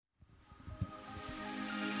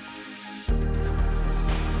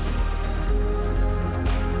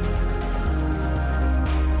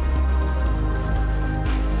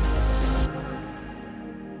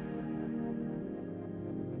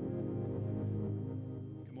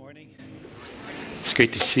It's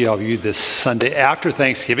great to see all of you this Sunday after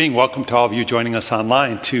Thanksgiving. Welcome to all of you joining us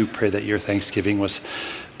online too. Pray that your Thanksgiving was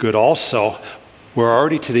good also. We're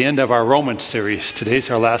already to the end of our Romans series. Today's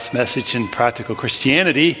our last message in Practical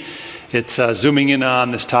Christianity. It's zooming in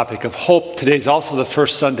on this topic of hope. Today's also the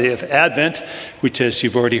first Sunday of Advent, which, as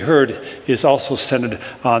you've already heard, is also centered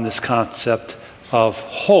on this concept of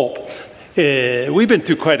hope. We've been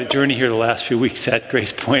through quite a journey here the last few weeks at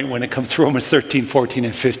Grace Point when it comes to Romans 13, 14,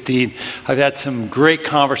 and 15. I've had some great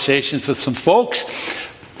conversations with some folks.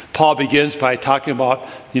 Paul begins by talking about,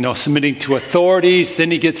 submitting to authorities. Then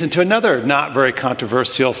he gets into another not very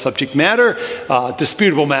controversial subject matter,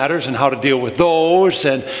 disputable matters and how to deal with those.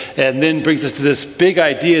 And then brings us to this big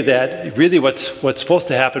idea that really what's supposed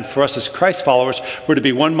to happen for us as Christ followers, we're to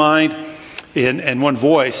be one mind and one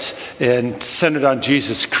voice and centered on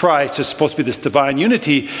Jesus Christ. There's supposed to be this divine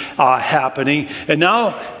unity happening. And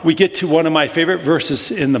now we get to one of my favorite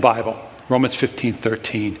verses in the Bible, Romans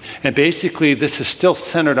 15:13. And basically this is still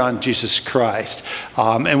centered on Jesus Christ.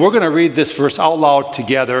 And we're going to read this verse out loud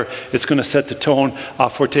together. It's going to set the tone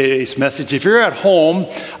for today's message. If you're at home,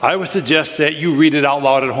 I would suggest that you read it out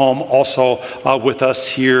loud at home also with us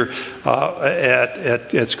here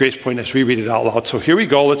at Grace Point as we read it out loud. So here we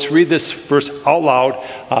go. Let's read this verse out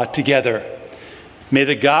loud together. May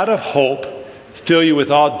the God of hope fill you with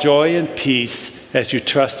all joy and peace as you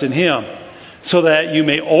trust in him, so that you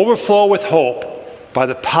may overflow with hope by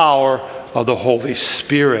the power of the Holy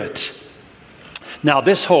Spirit. Now,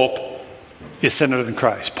 this hope is centered in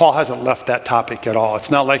Christ. Paul hasn't left that topic at all.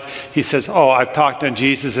 It's not like he says, I've talked on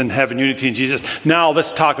Jesus and having unity in Jesus. Now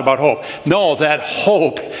let's talk about hope. No, that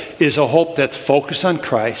hope is a hope that's focused on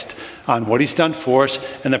Christ, on what he's done for us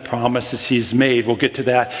and the promises he's made. We'll get to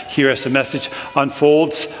that here as the message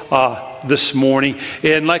unfolds this morning.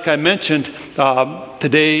 And like I mentioned,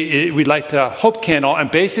 today we'd like the Hope Candle.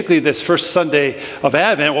 And basically this first Sunday of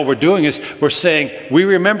Advent, what we're doing is we're saying, we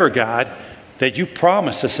remember, God, that you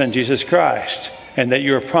promised us in Jesus Christ, and that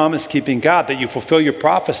you're a promise-keeping God, that you fulfill your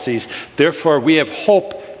prophecies. Therefore, we have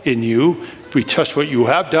hope in you. We trust what you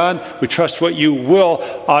have done. We trust what you will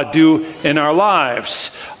do in our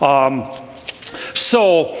lives.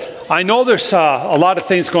 So I know there's a lot of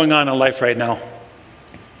things going on in life right now.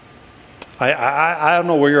 I don't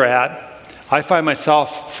know where you're at. I find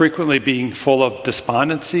myself frequently being full of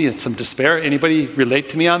despondency and some despair. Anybody relate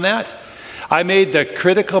to me on that? I made the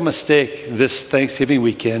critical mistake this Thanksgiving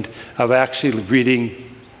weekend of actually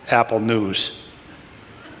reading Apple News.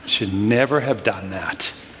 Should never have done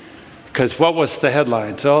that. Because what was the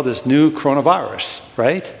headlines? This new coronavirus,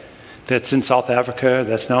 right? That's in South Africa,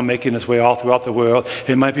 that's now making its way all throughout the world.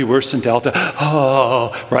 It might be worse than Delta.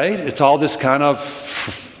 Right? It's all this kind of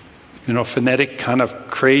phonetic kind of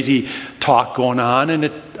crazy talk going on, and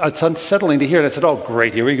it's unsettling to hear. And I said,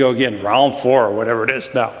 great, here we go again, round 4 or whatever it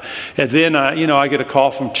is now. And then, I get a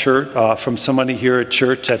call from church, from somebody here at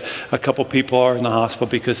church that a couple people are in the hospital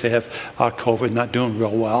because they have COVID, not doing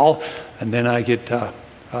real well. And then I get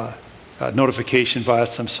a notification via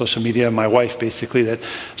some social media, my wife basically, that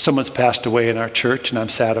someone's passed away in our church, and I'm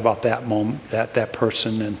sad about that moment, that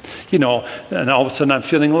person. And, and all of a sudden I'm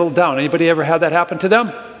feeling a little down. Anybody ever have that happen to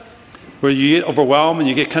them? Where you get overwhelmed and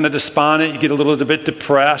you get kind of despondent, you get a little bit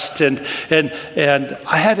depressed, and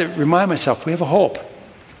I had to remind myself, we have a hope,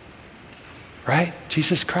 right?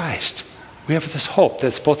 Jesus Christ. We have this hope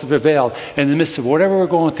that's supposed to prevail in the midst of whatever we're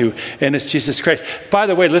going through, and it's Jesus Christ. By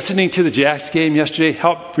the way, listening to the Jacks game yesterday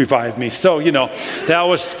helped revive me. So, that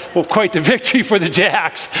was quite the victory for the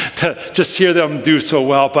Jacks to just hear them do so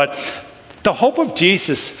well. But the hope of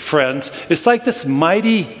Jesus, friends, is like this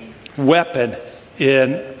mighty weapon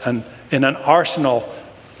in an arsenal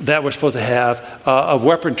that we're supposed to have of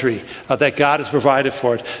weaponry that God has provided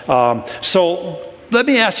for it. So let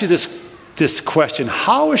me ask you this question.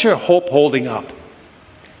 How is your hope holding up?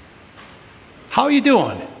 How are you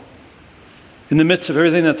doing in the midst of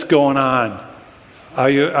everything that's going on? Are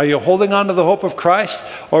you holding on to the hope of Christ,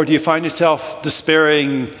 or do you find yourself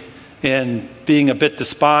despairing and being a bit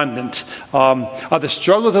despondent? Are the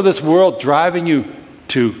struggles of this world driving you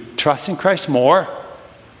to trust in Christ more?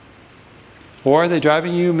 Or are they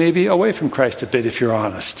driving you maybe away from Christ a bit, if you're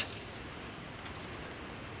honest?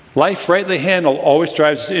 Life rightly handled always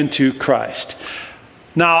drives us into Christ.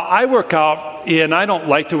 Now, I work out, and I don't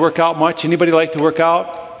like to work out much. Anybody like to work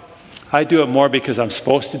out? I do it more because I'm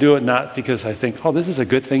supposed to do it, not because I think, this is a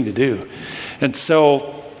good thing to do. And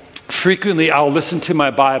so frequently I'll listen to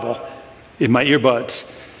my Bible in my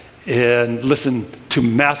earbuds and listen to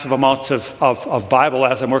massive amounts of Bible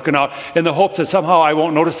as I'm working out in the hope that somehow I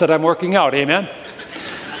won't notice that I'm working out. Amen?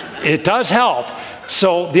 It does help.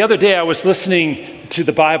 So the other day I was listening to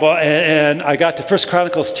the Bible, and I got to 1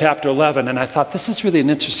 Chronicles chapter 11, and I thought, this is really an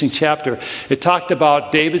interesting chapter. It talked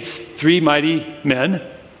about David's 3 mighty men,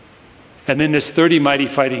 and then his 30 mighty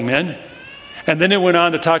fighting men. And then it went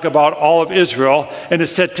on to talk about all of Israel, and it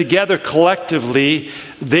said together collectively,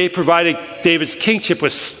 they provided David's kingship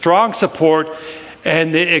with strong support,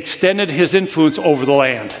 and they extended his influence over the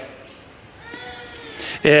land.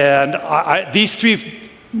 And these 3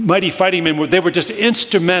 mighty fighting men, they were just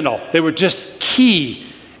instrumental. They were just key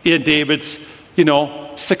in David's,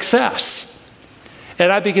 success.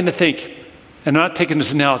 And I begin to think, and I'm not taking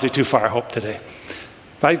this analogy too far, I hope, today.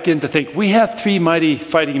 I begin to think, we have 3 mighty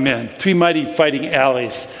fighting men, 3 mighty fighting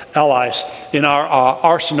allies in our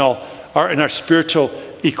arsenal, in our spiritual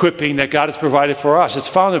equipping that God has provided for us. It's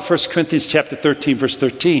found in 1 Corinthians chapter 13, verse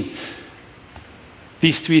 13.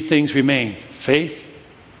 These 3 things remain: faith,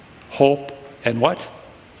 hope, and what?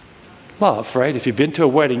 Love, right? If you've been to a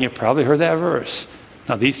wedding, you've probably heard that verse.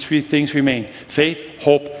 Now, these 3 things remain: faith,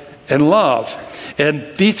 hope, and love.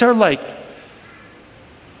 And these are like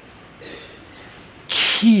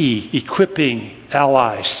key equipping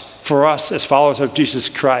allies for us as followers of Jesus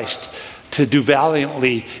Christ to do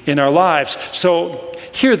valiantly in our lives. So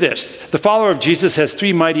hear this. The follower of Jesus has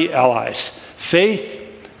 3 mighty allies: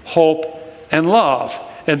 faith, hope, and love.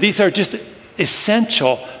 And these are just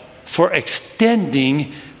essential for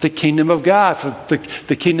extending the kingdom of God, for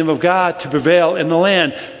the kingdom of God to prevail in the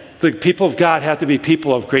land. The people of God have to be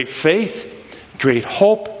people of great faith, great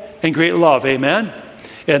hope, and great love. Amen?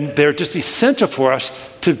 And they're just essential for us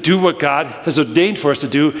to do what God has ordained for us to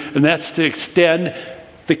do, and that's to extend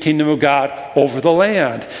the kingdom of God over the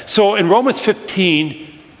land. So in Romans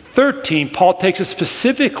 15:13, Paul takes us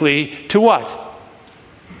specifically to what?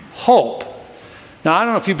 Hope. Now, I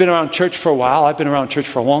don't know if you've been around church for a while. I've been around church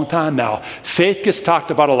for a long time now. Faith gets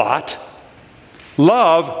talked about a lot.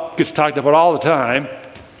 Love gets talked about all the time.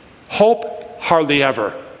 Hope, hardly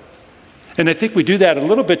ever. And I think we do that a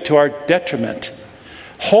little bit to our detriment.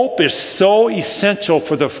 Hope is so essential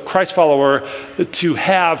for the Christ follower to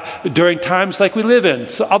have during times like we live in.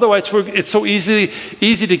 So otherwise, it's so easy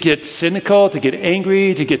to get cynical, to get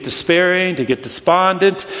angry, to get despairing, to get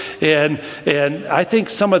despondent. And I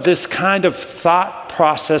think some of this kind of thought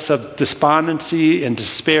process of despondency and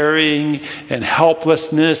despairing and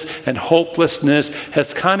helplessness and hopelessness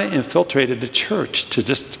has kind of infiltrated the church to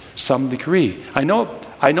just some degree. I know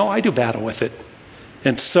I do battle with it.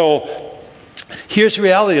 And so here's the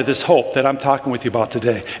reality of this hope that I'm talking with you about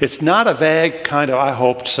today. It's not a vague kind of I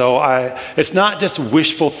hoped so. It's not just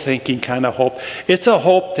wishful thinking kind of hope. It's a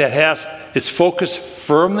hope that has its focus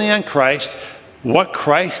firmly on Christ, what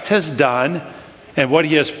Christ has done, and what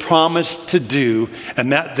he has promised to do.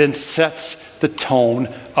 And that then sets the tone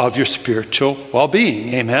of your spiritual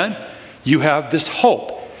well-being. Amen? You have this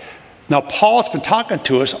hope. Now, Paul's been talking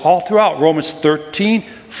to us all throughout Romans 13,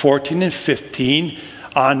 14, and 15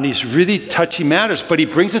 on these really touchy matters, but he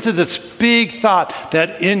brings us to this big thought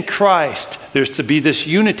that in Christ there's to be this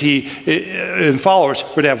unity in followers.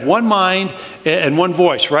 We're to have one mind and one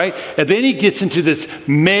voice, right? And then he gets into this,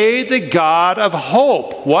 may the God of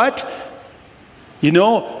hope, what?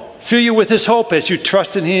 Fill you with his hope as you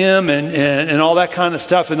trust in him and all that kind of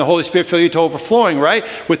stuff, and the Holy Spirit fill you to overflowing, right?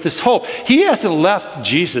 With this hope. He hasn't left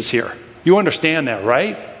Jesus here. You understand that,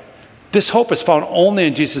 right? This hope is found only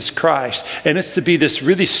in Jesus Christ, and it's to be this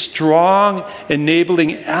really strong,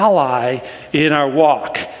 enabling ally in our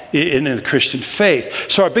walk in the Christian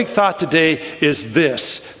faith. So our big thought today is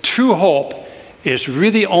this: true hope is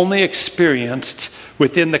really only experienced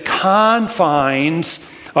within the confines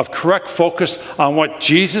of correct focus on what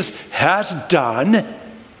Jesus has done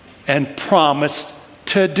and promised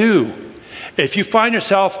to do. If you find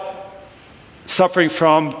yourself suffering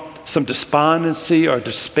from some despondency or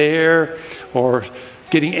despair or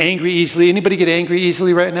getting angry easily. Anybody get angry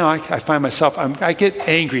easily right now? I find myself, I get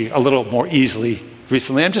angry a little more easily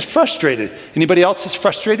recently. I'm just frustrated. Anybody else is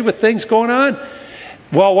frustrated with things going on?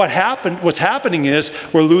 Well, what's happening is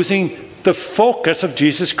we're losing the focus of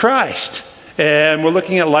Jesus Christ. And we're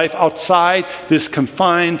looking at life outside this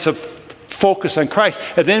confines of focus on Christ.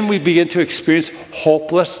 And then we begin to experience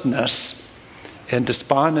hopelessness and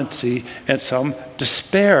despondency and some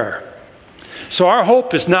despair. So our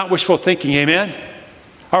hope is not wishful thinking, amen?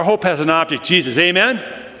 Our hope has an object, Jesus, amen?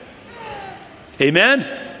 Amen?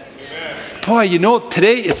 Boy,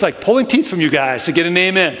 today it's like pulling teeth from you guys to get an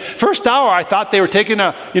amen. First hour, I thought they were taking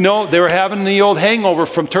they were having the old hangover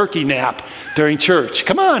from turkey nap during church.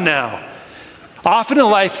 Come on now. Often in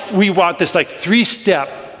life, we want this like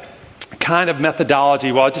 3-step kind of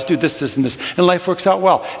methodology. Well, I'll just do this, this, and this, and life works out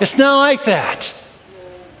well. It's not like that.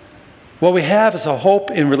 What we have is a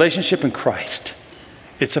hope in relationship in Christ.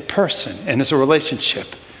 It's a person and it's a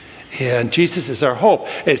relationship. And Jesus is our hope.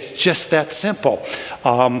 It's just that simple.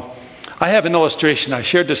 I have an illustration. I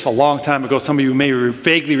shared this a long time ago. Some of you may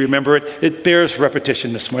vaguely remember it. It bears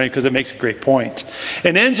repetition this morning because it makes a great point.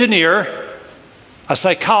 An engineer, a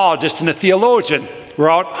psychologist, and a theologian were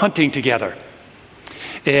out hunting together.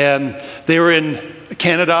 And they were in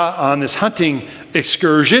Canada on this hunting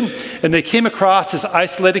excursion, and they came across this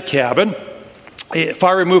isolated cabin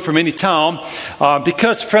far removed from any town,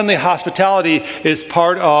 because friendly hospitality is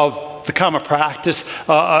part of the common practice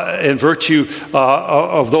and virtue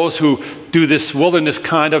of those who do this wilderness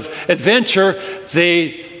kind of adventure.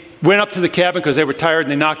 They went up to the cabin because they were tired,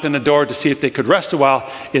 and they knocked on the door to see if they could rest a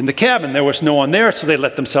while in the cabin. There was no one there, so they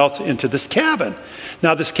let themselves into this cabin.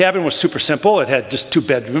 Now, this cabin was super simple. It had just two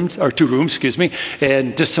rooms,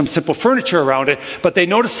 and just some simple furniture around it. But they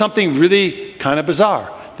noticed something really kind of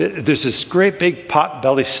bizarre. There's this great big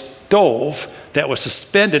pot-belly stove that was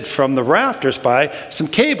suspended from the rafters by some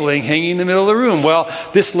cabling hanging in the middle of the room. Well,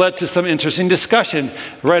 this led to some interesting discussion.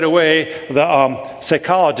 Right away, the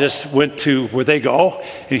psychologist went to where they go,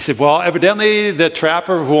 and he said, well, evidently the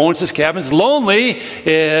trapper who owns this cabin is lonely,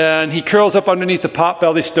 and he curls up underneath the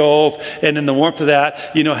pot-belly stove, and in the warmth of that,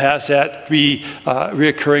 has that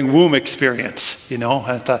reoccurring womb experience.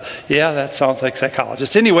 I thought, yeah, that sounds like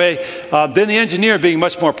psychologists. Anyway, then the engineer, being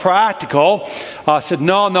much more practical, said,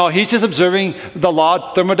 no, he's just observing the law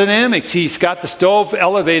of thermodynamics. He's got the stove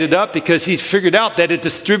elevated up because he's figured out that it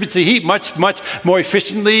distributes the heat much, much more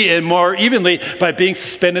efficiently and more evenly by being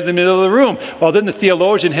suspended in the middle of the room. Well, then the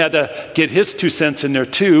theologian had to get his 2 cents in there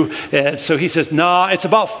too. And so he says, no, it's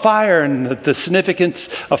about fire and the significance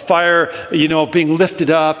of fire, being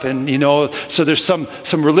lifted up. And, so there's some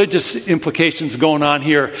religious implications going on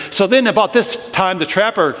here. So then about this time, the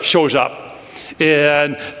trapper shows up.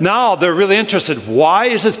 And now they're really interested. Why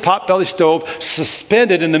is this pot-belly stove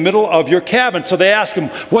suspended in the middle of your cabin? So they ask him,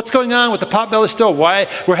 what's going on with the pot-belly stove? Why?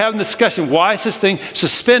 We're having a discussion. Why is this thing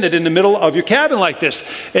suspended in the middle of your cabin like this?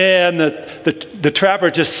 And the trapper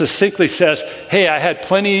just succinctly says, hey, I had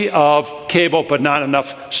plenty of cable, but not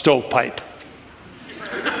enough stovepipe.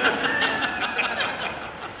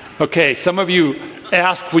 Okay, some of you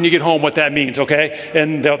ask when you get home what that means, okay?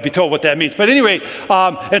 And they'll be told what that means. But anyway,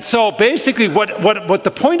 and so basically what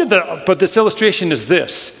the point of this illustration is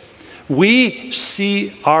this. We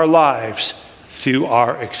see our lives through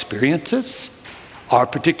our experiences, our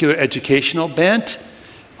particular educational bent,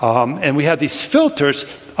 and we have these filters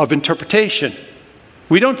of interpretation.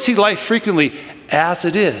 We don't see life frequently as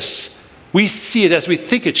it is. We see it as we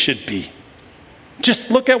think it should be.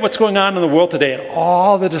 Just look at what's going on in the world today and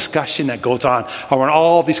all the discussion that goes on around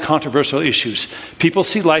all these controversial issues. People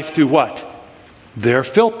see life through what? Their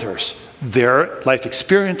filters, their life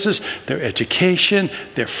experiences, their education,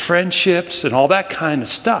 their friendships, and all that kind of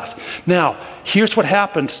stuff. Now, here's what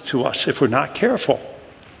happens to us if we're not careful.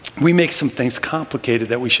 We make some things complicated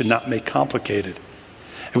that we should not make complicated.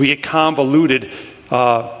 And we get convoluted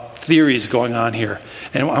theories going on here.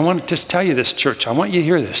 And I want to just tell you this, church. I want you to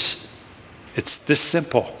hear this. It's this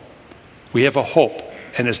simple. We have a hope,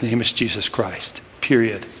 and his name is Jesus Christ,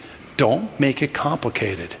 period. Don't make it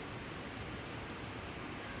complicated.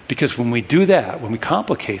 Because when we do that, when we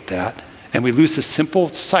complicate that, and we lose the simple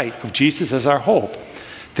sight of Jesus as our hope,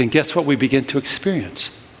 then guess what we begin to experience?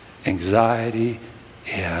 Anxiety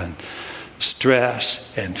and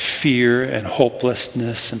stress and fear and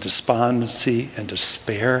hopelessness and despondency and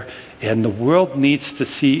despair. And the world needs to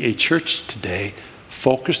see a church today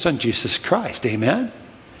focused on Jesus Christ. Amen?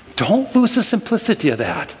 Don't lose the simplicity of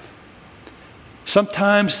that.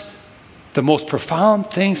 Sometimes the most profound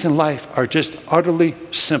things in life are just utterly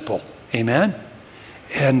simple. Amen?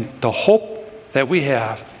 And the hope that we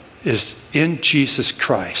have is in Jesus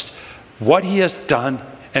Christ. What he has done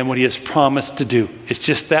and what he has promised to do. It's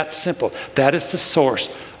just that simple. That is the source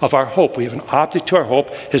of our hope. We have an object to our hope.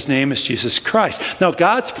 His name is Jesus Christ. Now,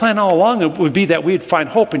 God's plan all along would be that we'd find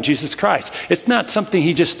hope in Jesus Christ. It's not something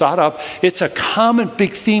he just thought of. It's a common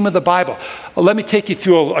big theme of the Bible. Let me take you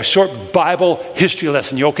through a short Bible history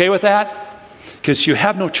lesson. You okay with that? Because you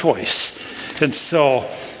have no choice. And so,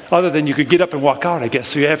 other than you could get up and walk out, I guess.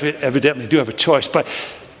 So you evidently do have a choice. But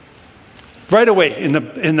right away in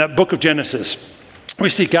the book of Genesis, we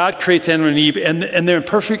see God creates Adam and Eve, and they're in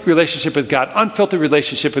perfect relationship with God, unfiltered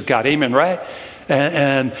relationship with God. Amen, right?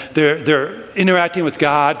 And they're interacting with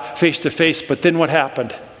God face to face. But then what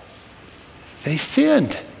happened? They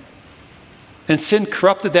sinned. And sin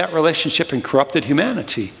corrupted that relationship and corrupted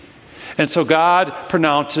humanity. And so God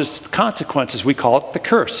pronounces consequences. We call it the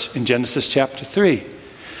curse in Genesis chapter 3.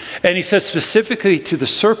 And he says specifically to the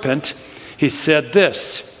serpent, he said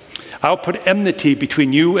this, I'll put enmity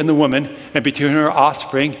between you and the woman, and between her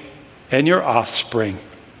offspring and your offspring.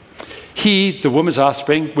 He, the woman's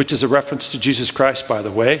offspring, which is a reference to Jesus Christ, by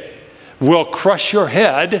the way, will crush your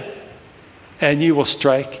head, and you will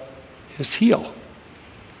strike his heel.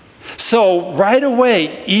 So right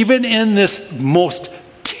away, even in this most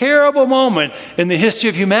terrible moment in the history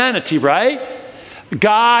of humanity, right?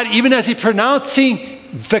 God, even as he's pronouncing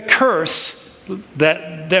the curse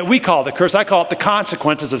that we call the curse, I call it the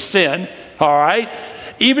consequences of sin, all right?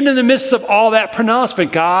 Even in the midst of all that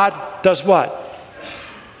pronouncement, God does what?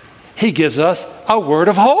 He gives us a word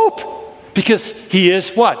of hope, because he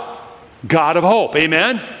is what? God of hope,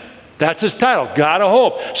 amen? That's his title, God of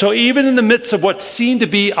hope. So even in the midst of what seemed to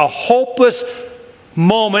be a hopeless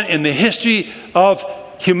moment in the history of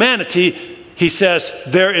humanity, he says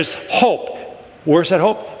there is hope. Where's that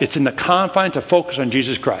hope? It's in the confines of focus on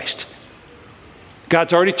Jesus Christ.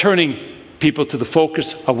 God's already turning people to the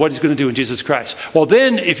focus of what he's going to do in Jesus Christ. Well,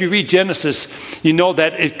 then, if you read Genesis, you know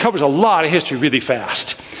that it covers a lot of history really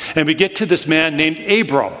fast. And we get to this man named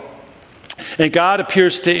Abram. And God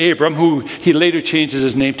appears to Abram, who he later changes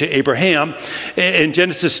his name to Abraham, in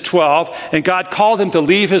Genesis 12. And God called him to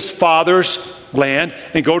leave his father's land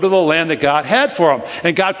and go to the land that God had for him.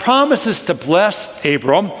 And God promises to bless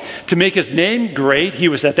Abram, to make his name great. He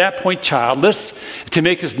was at that point childless, to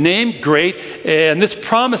make his name great. And this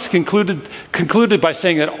promise concluded by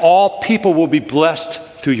saying that all people will be blessed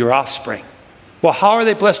through your offspring. Well, how are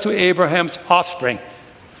they blessed through Abraham's offspring?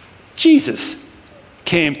 Jesus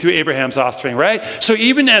came through Abraham's offspring, right? So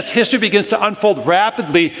even as history begins to unfold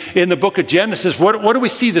rapidly in the book of Genesis, what do we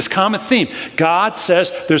see? This common theme. God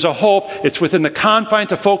says there's a hope. It's within the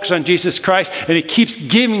confines of focus on Jesus Christ, and he keeps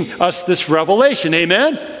giving us this revelation.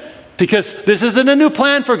 Amen? Because this isn't a new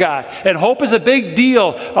plan for God. And hope is a big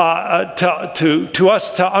deal to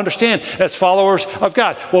us to understand as followers of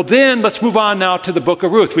God. Well, then let's move on now to the book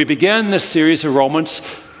of Ruth. We began this series of Romans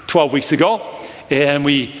 12 weeks ago, and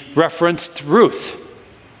we referenced Ruth.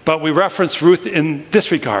 But we reference Ruth in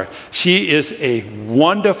this regard. She is a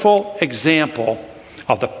wonderful example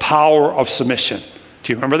of the power of submission.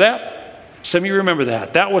 Do you remember that? Some of you remember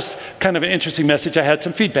that. That was kind of an interesting message. I had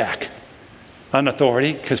some feedback on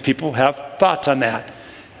authority because people have thoughts on that.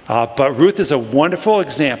 But Ruth is a wonderful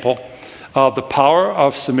example of the power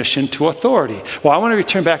of submission to authority. Well, I want to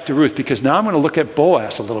return back to Ruth because now I'm going to look at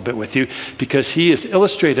Boaz a little bit with you because he is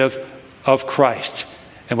illustrative of Christ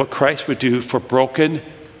and what Christ would do for broken,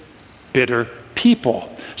 bitter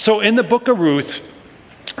people. So in the book of Ruth,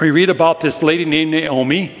 we read about this lady named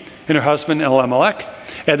Naomi and her husband Elimelech,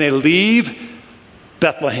 and they leave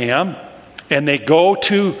Bethlehem and they go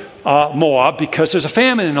to Moab because there's a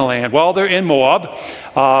famine in the land. While they're in Moab,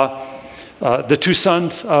 the two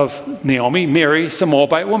sons of Naomi marry some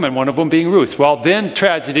Moabite woman, one of them being Ruth. Well, then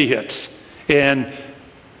tragedy hits, and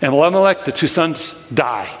Elimelech, the two sons,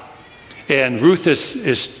 die. And Ruth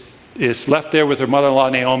is left there with her mother-in-law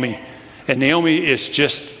Naomi. And Naomi is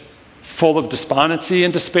just full of despondency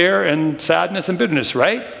and despair and sadness and bitterness,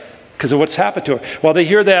 right? Because of what's happened to her. Well, they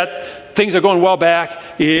hear that things are going well back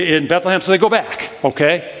in Bethlehem, so they go back,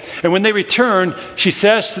 okay? And when they return, she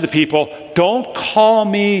says to the people, don't call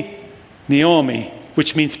me Naomi,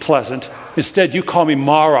 which means pleasant. Instead, you call me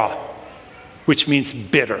Mara, which means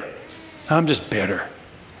bitter. I'm just bitter.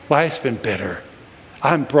 Life's been bitter.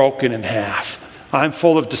 I'm broken in half. I'm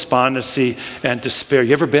full of despondency and despair.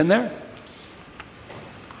 You ever been there?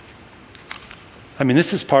 I mean,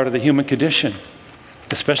 this is part of the human condition,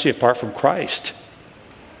 especially apart from Christ.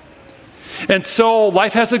 And so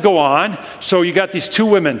life has to go on. So you got these two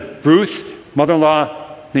women, Ruth, mother-in-law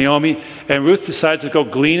Naomi, and Ruth decides to go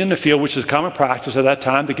glean in the field, which is a common practice at that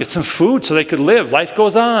time, to get some food so they could live. Life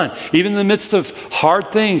goes on. Even in the midst of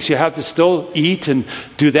hard things, you have to still eat and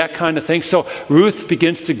do that kind of thing. So Ruth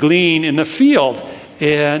begins to glean in the field,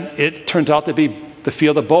 and it turns out to be the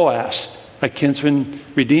field of Boaz, a kinsman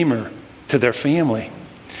redeemer to their family.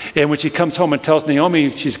 And when she comes home and tells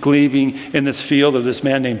Naomi she's gleaning in this field of this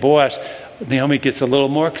man named Boaz, Naomi gets a little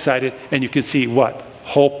more excited, and you can see what?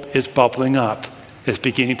 Hope is bubbling up. It's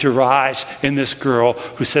beginning to rise in this girl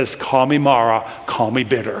who says, call me Mara, call me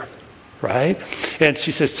bitter, right? And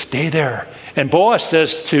she says, stay there. And Boaz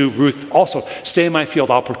says to Ruth also, stay in my field,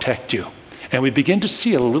 I'll protect you. And we begin to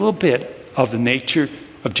see a little bit of the nature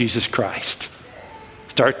of Jesus Christ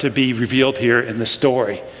start to be revealed here in the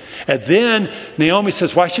story. And then Naomi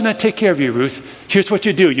says, why shouldn't I take care of you, Ruth? Here's what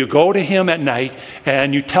you do. You go to him at night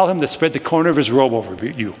and you tell him to spread the corner of his robe over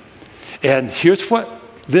you. And here's what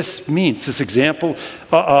this means, this example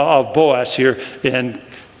of Boaz here, and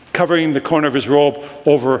covering the corner of his robe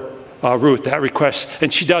over Ruth, that request.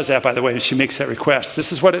 And she does that, by the way, and she makes that request.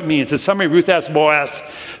 This is what it means. In summary, Ruth asks Boaz,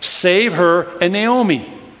 save her and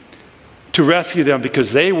Naomi, to rescue them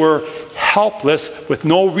because they were helpless with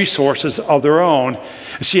no resources of their own.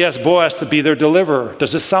 And she asked Boaz to be their deliverer.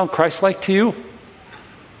 Does this sound Christ-like to you?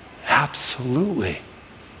 Absolutely.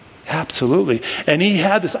 Absolutely. And he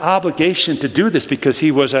had this obligation to do this because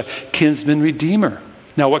he was a kinsman redeemer.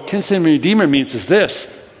 Now, what kinsman redeemer means is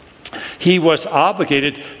this. He was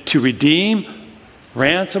obligated to redeem,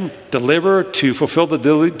 ransom, deliver, to fulfill the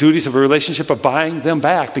duties of a relationship of buying them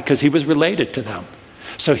back because he was related to them.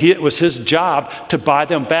 So it was his job to buy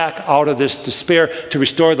them back out of this despair, to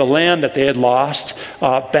restore the land that they had lost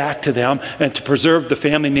back to them, and to preserve the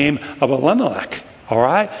family name of Elimelech. All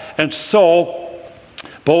right? And so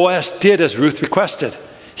Boaz did as Ruth requested.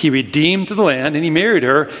 He redeemed the land and he married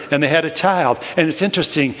her and they had a child. And it's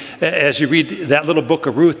interesting, as you read that little book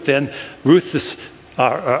of Ruth, then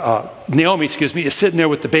Naomi, is sitting there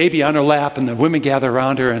with the baby on her lap and the women gather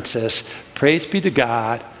around her and says, praise be to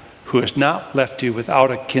God who has not left you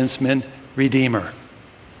without a kinsman redeemer.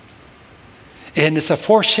 And it's a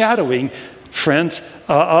foreshadowing, friends,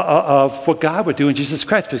 of what God would do in Jesus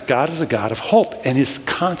Christ, because God is a God of hope and is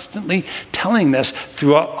constantly telling this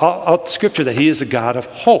throughout Scripture that he is a God of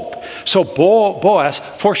hope. So Boaz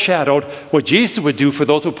foreshadowed what Jesus would do for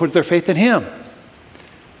those who put their faith in him.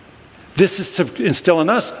 This is to instill in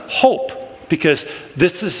us hope, because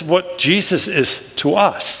this is what Jesus is to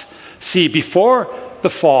us. See, before the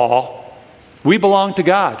fall, we belonged to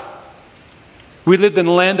God. We lived in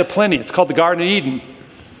the land of plenty. It's called the Garden of Eden.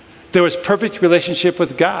 There was perfect relationship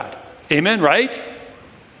with God. Amen, right?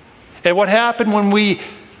 And what happened when we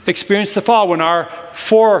experienced the fall? When our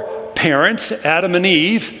foreparents, Adam and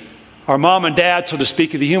Eve, our mom and dad, so to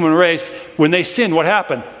speak, of the human race, when they sinned, what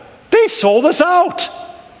happened? They sold us out.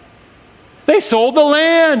 They sold the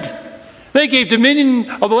land. They gave dominion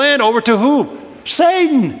of the land over to who?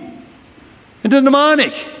 Satan. And the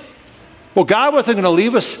demonic. Well, God wasn't going to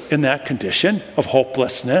leave us in that condition of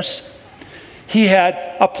hopelessness. He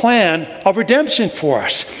had a plan of redemption for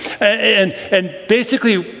us. And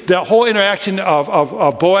basically, the whole interaction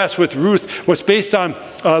of Boaz with Ruth was based on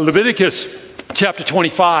Leviticus chapter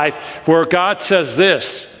 25, where God says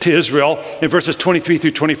this to Israel in verses 23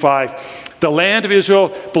 through 25. The land of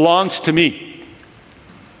Israel belongs to me.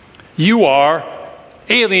 You are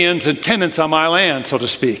aliens and tenants on my land, so to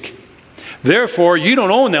speak. Therefore, you don't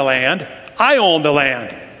own the land. I own the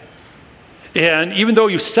land. And even though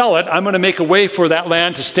you sell it, I'm going to make a way for that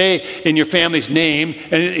land to stay in your family's name.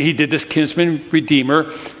 And he did this kinsman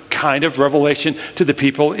redeemer kind of revelation to the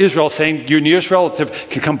people of Israel, saying your nearest relative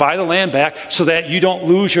can come buy the land back so that you don't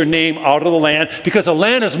lose your name out of the land, because the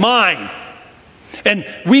land is mine. And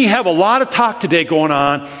we have a lot of talk today going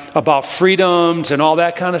on about freedoms and all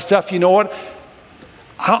that kind of stuff. You know what?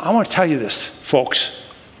 I want to tell you this, folks.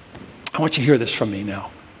 I want you to hear this from me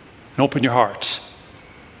now. And open your hearts.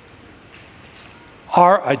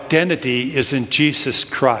 Our identity is in Jesus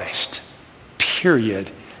Christ,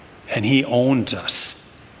 period. And he owns us.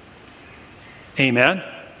 Amen?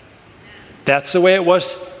 That's the way it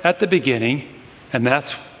was at the beginning. And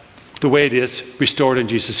that's the way it is restored in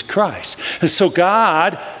Jesus Christ. And so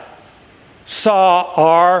God saw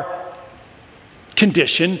our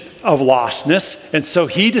condition of lostness, and so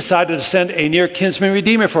he decided to send a near kinsman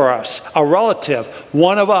redeemer for us, a relative,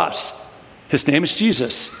 one of us. His name is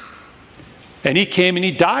Jesus. And he came and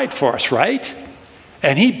he died for us, right?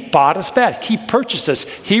 And he bought us back. He purchased us.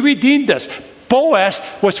 He redeemed us. Boaz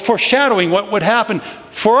was foreshadowing what would happen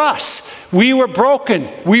for us. We were broken.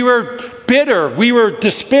 We were bitter. We were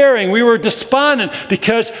despairing. We were despondent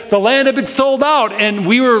because the land had been sold out, and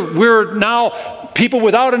we were now people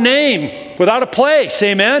without a name, without a place.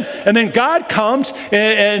 Amen? And then God comes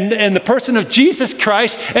and the person of Jesus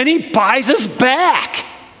Christ, and he buys us back.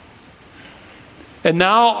 And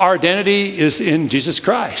now our identity is in Jesus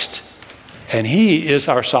Christ. And he is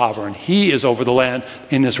our sovereign. He is over the land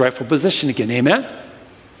in his rightful position again. Amen?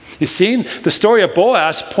 You see, the story of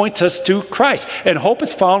Boaz points us to Christ. And hope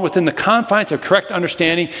is found within the confines of correct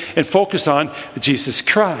understanding and focus on Jesus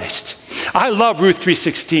Christ. I love Ruth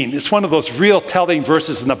 3:16. It's one of those real telling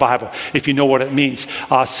verses in the Bible, if you know what it means.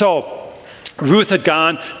 So Ruth had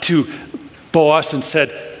gone to Boaz and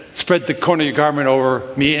said, spread the corner of your garment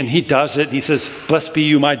over me, and he does it. He says, blessed be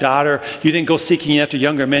you, my daughter. You didn't go seeking after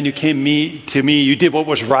younger men. You came to me. You did what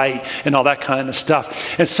was right, and all that kind of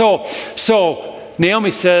stuff. And so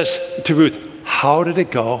Naomi says to Ruth, how did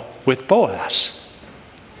it go with Boaz?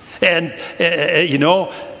 And,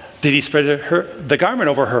 did he spread the garment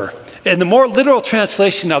over her? And the more literal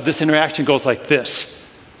translation of this interaction goes like this.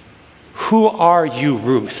 Who are you,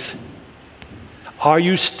 Ruth? Are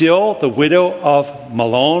you still the widow of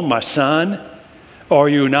Mahlon, my son? Or are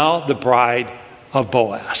you now the bride of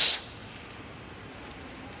Boaz?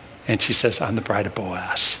 And she says, I'm the bride of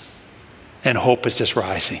Boaz. And hope is just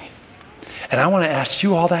rising. And I want to ask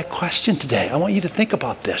you all that question today. I want you to think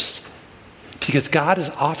about this. Because God has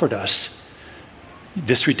offered us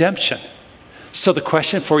this redemption. So the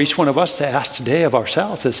question for each one of us to ask today of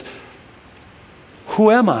ourselves is,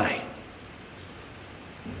 who am I?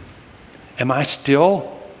 Am I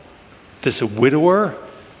still this widower,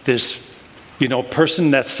 this,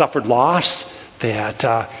 person that suffered loss,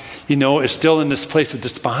 that, is still in this place of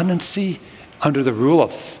despondency under the rule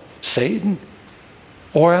of Satan?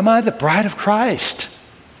 Or am I the bride of Christ?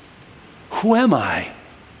 Who am I?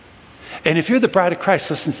 And if you're the bride of Christ,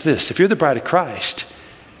 listen to this. If you're the bride of Christ,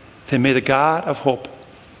 then may the God of hope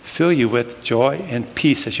fill you with joy and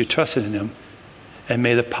peace as you trust in him. And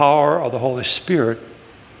may the power of the Holy Spirit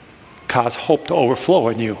cause hope to overflow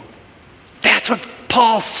in you. That's what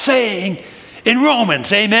Paul's saying in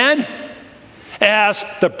Romans, amen? As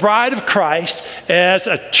the bride of Christ, as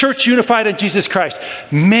a church unified in Jesus Christ,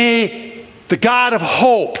 may the God of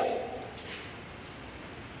hope,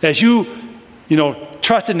 as you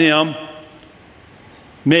trust in him,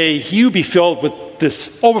 may you be filled with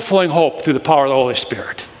this overflowing hope through the power of the Holy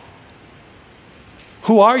Spirit.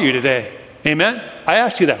 Who are you today? Amen? I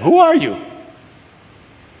ask you that. Who are you?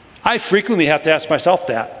 I frequently have to ask myself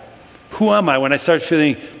that. Who am I when I start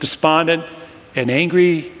feeling despondent and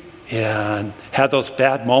angry and have those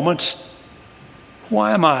bad moments? Who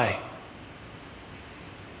am I?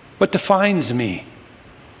 What defines me?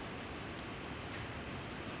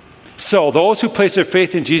 So those who place their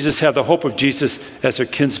faith in Jesus have the hope of Jesus as their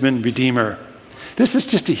kinsman redeemer. This is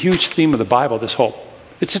just a huge theme of the Bible, this hope.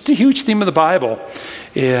 It's just a huge theme of the Bible.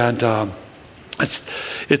 And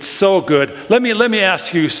it's so good. Let me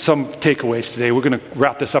ask you some takeaways today. We're going to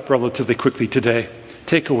wrap this up relatively quickly today.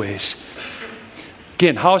 Takeaways.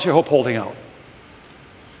 Again, how's your hope holding out?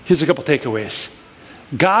 Here's a couple takeaways.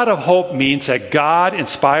 God of hope means that God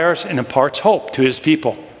inspires and imparts hope to his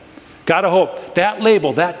people. God of hope, that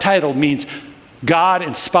label, that title means God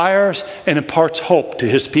inspires and imparts hope to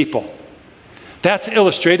his people. That's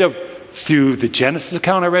illustrative through the Genesis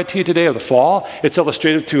account I read to you today of the fall. It's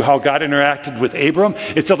illustrated through how God interacted with Abram.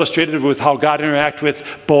 It's illustrated with how God interacted with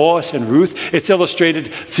Boaz and Ruth. It's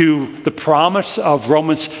illustrated through the promise of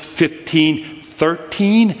Romans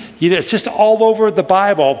 15:13. It's just all over the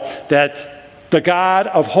Bible that the God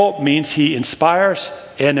of hope means he inspires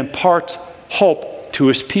and imparts hope to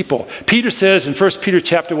his people. Peter says in 1 Peter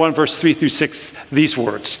chapter 1, verse 3 through 6, these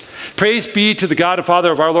words: Praise be to the God and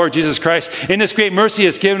Father of our Lord Jesus Christ. In his great mercy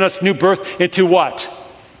has given us new birth into what?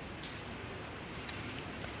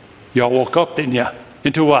 Y'all woke up, didn't you?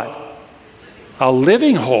 Into what? A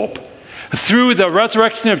living hope through the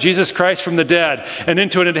resurrection of Jesus Christ from the dead, and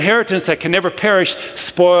into an inheritance that can never perish,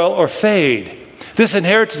 spoil, or fade. This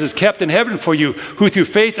inheritance is kept in heaven for you, who through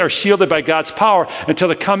faith are shielded by God's power until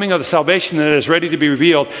the coming of the salvation that is ready to be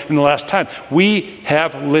revealed in the last time. We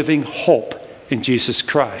have living hope in Jesus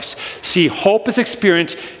Christ. See, hope is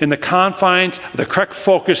experienced in the confines of the correct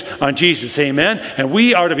focus on Jesus, amen? And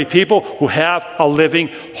we are to be people who have a living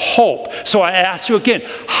hope. So I ask you again,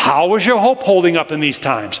 how is your hope holding up in these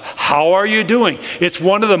times? How are you doing? It's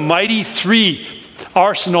one of the mighty three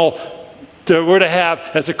arsenal that we're to have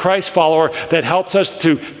as a Christ follower that helps us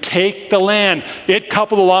to take the land. It,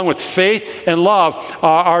 coupled along with faith and love,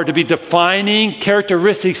 are to be defining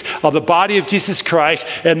characteristics of the body of Jesus Christ,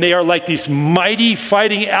 and they are like these mighty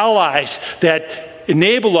fighting allies that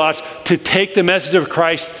enable us to take the message of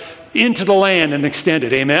Christ into the land and extend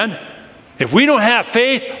it. Amen? If we don't have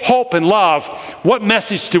faith, hope, and love, what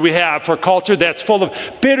message do we have for a culture that's full of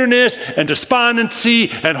bitterness and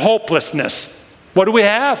despondency and hopelessness? What do we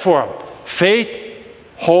have for them? Faith,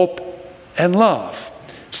 hope, and love.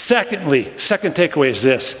 Secondly, second takeaway is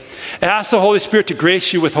this: ask the Holy Spirit to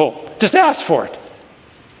grace you with hope. Just ask for it.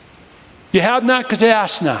 You have not because you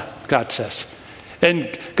ask not, God says.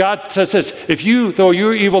 And God says this: if you, though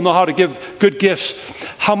you're evil, know how to give good gifts,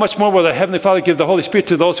 how much more will the Heavenly Father give the Holy Spirit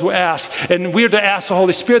to those who ask? And we're to ask the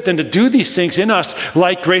Holy Spirit then to do these things in us,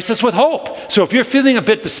 like grace us with hope. So if you're feeling a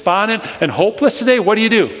bit despondent and hopeless today, what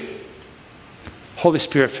do? Holy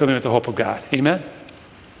Spirit, fill me with the hope of God. Amen?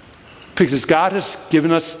 Because God has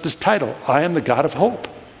given us this title, I am the God of hope.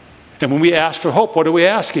 And when we ask for hope, what are we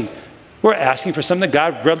asking? We're asking for something that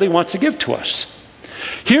God readily wants to give to us.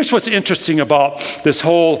 Here's what's interesting about this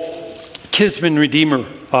whole kinsman redeemer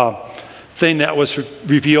thing that was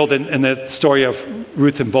revealed in the story of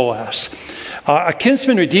Ruth and Boaz. A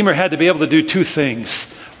kinsman redeemer had to be able to do two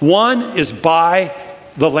things. One is buy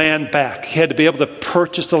the land back. He had to be able to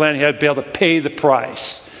purchase the land. He had to be able to pay the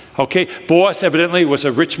price. Okay? Boaz evidently was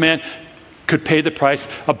a rich man, could pay the price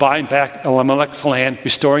of buying back Elimelech's land,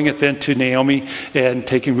 restoring it then to Naomi and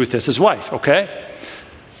taking Ruth as his wife. Okay?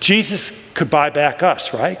 Jesus could buy back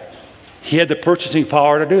us, right? He had the purchasing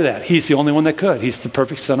power to do that. He's the only one that could. He's the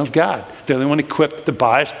perfect Son of God. The only one equipped to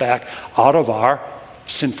buy us back out of our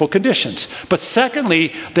sinful conditions. But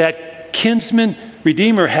secondly, that kinsman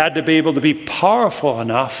redeemer had to be able to be powerful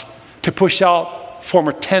enough to push out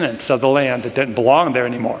former tenants of the land that didn't belong there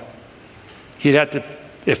anymore. He'd have to,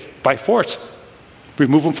 if by force,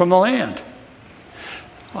 remove them from the land.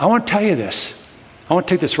 I want to tell you this. I want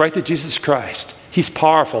to take this right to Jesus Christ. He's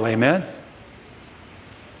powerful, amen?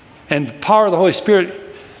 And the power of the Holy Spirit,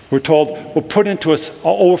 we're told, will put into us an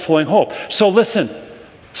overflowing hope. So listen,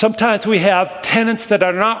 sometimes we have tenants that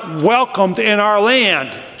are not welcomed in our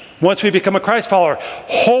land once we become a Christ follower.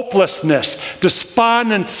 Hopelessness,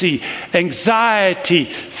 despondency, anxiety,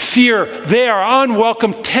 fear, they are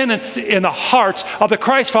unwelcome tenants in the hearts of the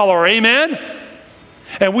Christ follower, amen?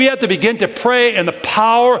 And we have to begin to pray in the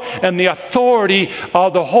power and the authority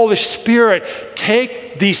of the Holy Spirit.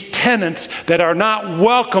 Take these tenants that are not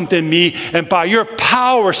welcomed in me, and by your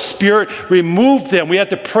power, Spirit, remove them. We have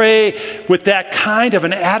to pray with that kind of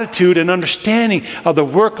an attitude and understanding of the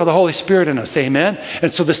work of the Holy Spirit in us. Amen?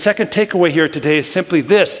 And so the second takeaway here today is simply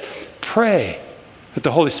this. Pray that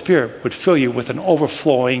the Holy Spirit would fill you with an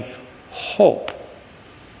overflowing hope.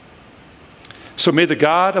 So may the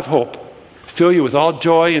God of hope fill you with all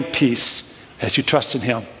joy and peace as you trust in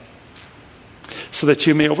him, so that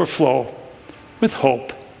you may overflow with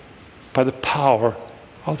hope by the power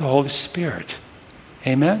of the Holy Spirit.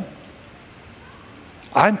 Amen?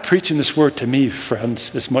 I'm preaching this word to me,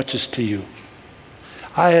 friends, as much as to you.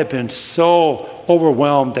 I have been so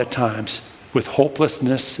overwhelmed at times with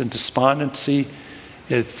hopelessness and despondency.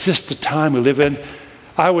 It's just the time we live in.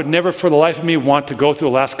 I would never for the life of me want to go through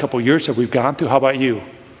the last couple of years that we've gone through. How about you?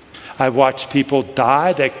 I've watched people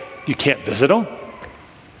die that you can't visit them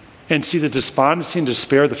and see the despondency and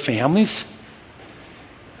despair of the families.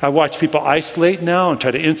 I watch people isolate now and try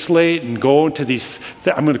to insulate and go into these,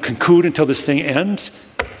 I'm going to conclude until this thing ends.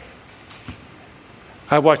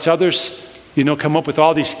 I watch others, come up with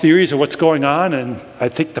all these theories of what's going on, and I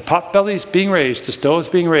think the pot belly is being raised, the stove is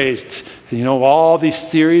being raised, and all these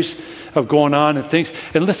theories of going on and things.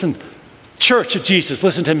 And listen, Church of Jesus,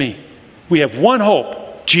 listen to me. We have one hope.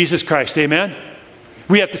 Jesus Christ, amen?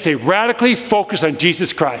 We have to say radically focus on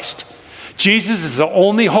Jesus Christ. Jesus is the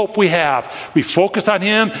only hope we have. We focus on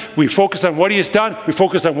him, we focus on what he has done, we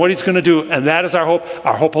focus on what he's going to do, and that is our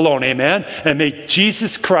hope alone, amen? And may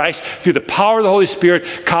Jesus Christ, through the power of the Holy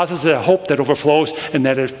Spirit, causes a hope that overflows and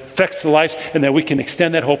that it affects the lives, and that we can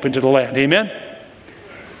extend that hope into the land, amen?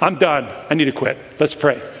 I'm done. I need to quit. Let's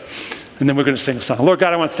pray. And then we're going to sing a song. Lord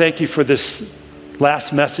God, I want to thank you for this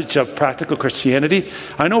last message of practical Christianity.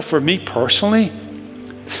 I know for me personally,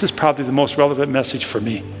 this is probably the most relevant message for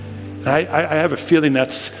me. And I have a feeling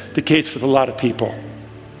that's the case with a lot of people.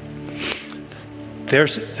 We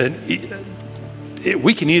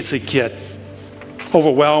can easily get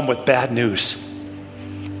overwhelmed with bad news.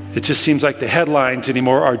 It just seems like the headlines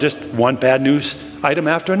anymore are just one bad news item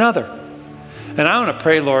after another. And I want to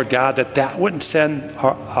pray, Lord God, that wouldn't set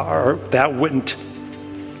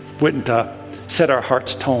our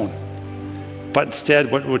heart's tone. But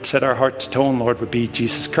instead, what would set our heart's tone, Lord, would be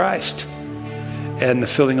Jesus Christ and the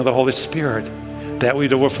filling of the Holy Spirit, that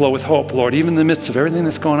we'd overflow with hope, Lord. Even in the midst of everything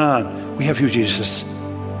that's going on, we have you, Jesus.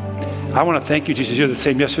 I want to thank you, Jesus. You're the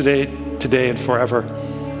same yesterday, today, and forever.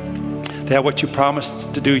 That what you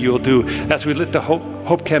promised to do, you'll do. As we lit the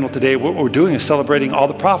hope candle today, what we're doing is celebrating all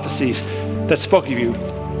the prophecies that spoke of you.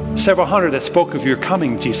 Several hundred that spoke of your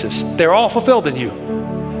coming, Jesus. They're all fulfilled in you,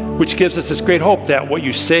 which gives us this great hope that what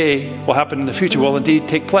you say will happen in the future will indeed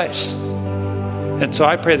take place. And so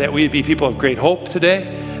I pray that we would be people of great hope today,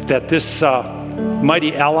 that this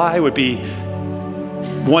mighty ally would be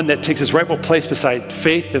one that takes its rightful place beside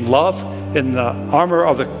faith and love in the armor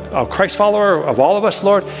of the Christ follower of all of us,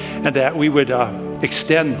 Lord, and that we would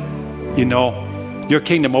extend, your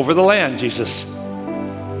kingdom over the land, Jesus,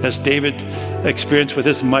 as David experienced with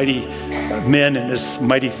his mighty men and his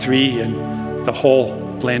mighty three and the whole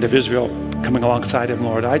land of Israel coming alongside him,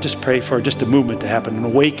 Lord. I just pray for just a movement to happen, an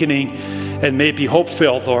awakening, and may it be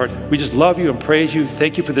hope-filled, Lord. We just love you and praise you.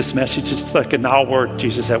 Thank you for this message. It's like a now word,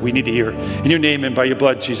 Jesus, that we need to hear. In your name and by your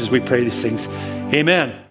blood, Jesus, we pray these things. Amen.